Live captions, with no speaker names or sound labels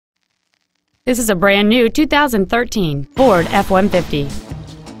This is a brand new 2013 Ford F-150.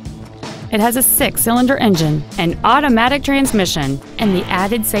 It has a 6-cylinder engine, an automatic transmission, and the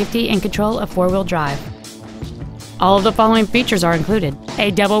added safety and control of 4-wheel drive. All of the following features are included: a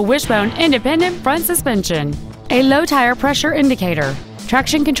double wishbone independent front suspension, a low tire pressure indicator,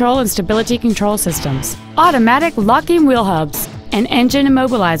 traction control and stability control systems, automatic locking wheel hubs, an engine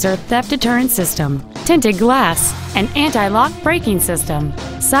immobilizer theft deterrent system, tinted glass, an anti-lock braking system,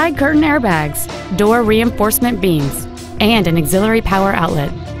 side curtain airbags, door reinforcement beams, and an auxiliary power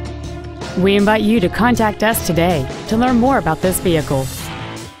outlet. We invite you to contact us today to learn more about this vehicle.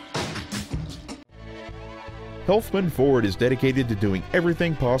 Helfman Ford is dedicated to doing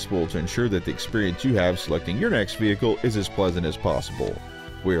everything possible to ensure that the experience you have selecting your next vehicle is as pleasant as possible.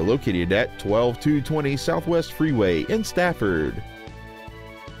 We are located at 12220 Southwest Freeway in Stafford.